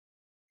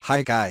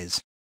Hi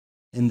guys.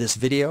 In this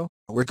video,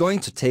 we're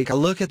going to take a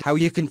look at how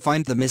you can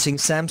find the missing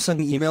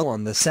Samsung email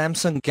on the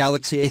Samsung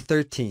Galaxy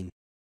A13.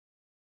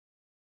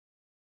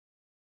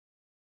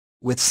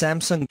 With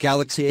Samsung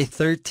Galaxy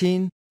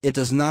A13, it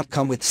does not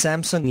come with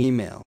Samsung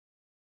email.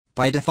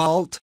 By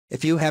default,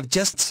 if you have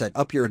just set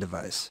up your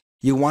device,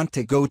 you want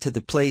to go to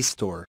the Play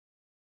Store.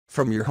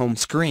 From your home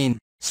screen,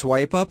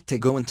 swipe up to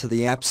go into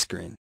the app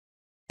screen.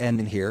 And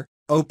in here,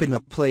 open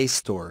up Play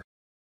Store.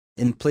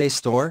 In Play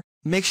Store,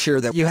 make sure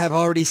that you have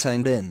already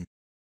signed in.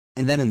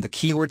 And then in the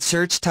keyword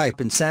search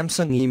type in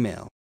Samsung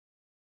email.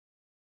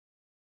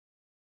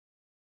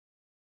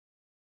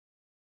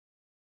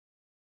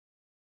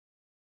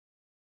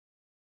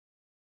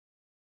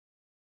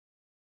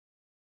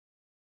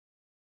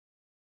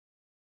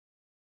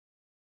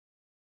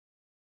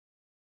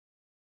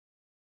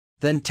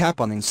 Then tap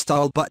on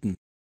Install button.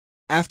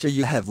 After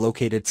you have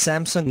located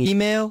Samsung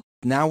email,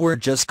 now we're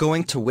just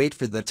going to wait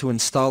for that to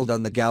install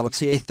on the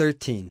Galaxy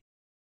A13.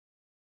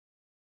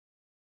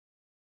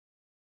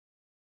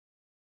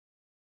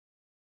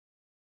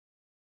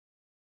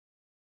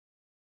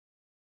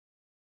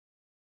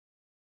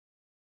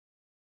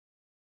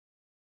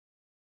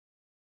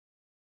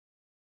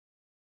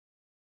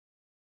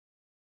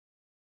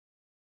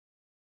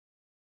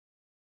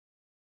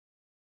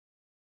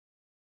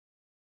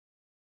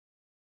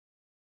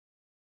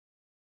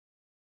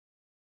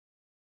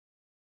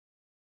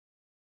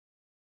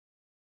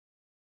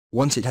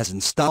 Once it has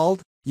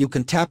installed, you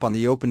can tap on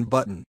the Open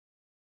button.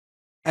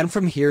 And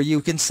from here you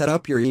can set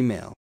up your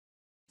email.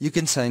 You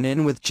can sign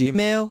in with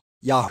Gmail,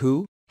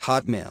 Yahoo,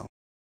 Hotmail,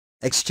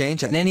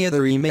 Exchange and any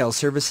other email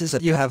services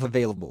that you have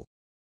available.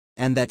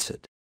 And that's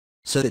it.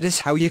 So that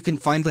is how you can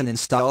find and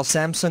install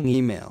Samsung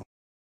email.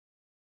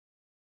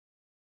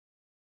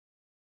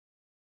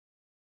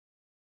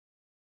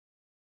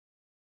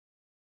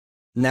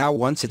 Now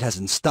once it has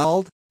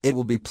installed, it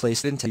will be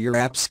placed into your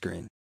app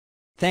screen.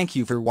 Thank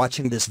you for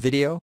watching this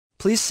video.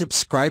 Please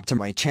subscribe to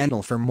my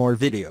channel for more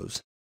videos.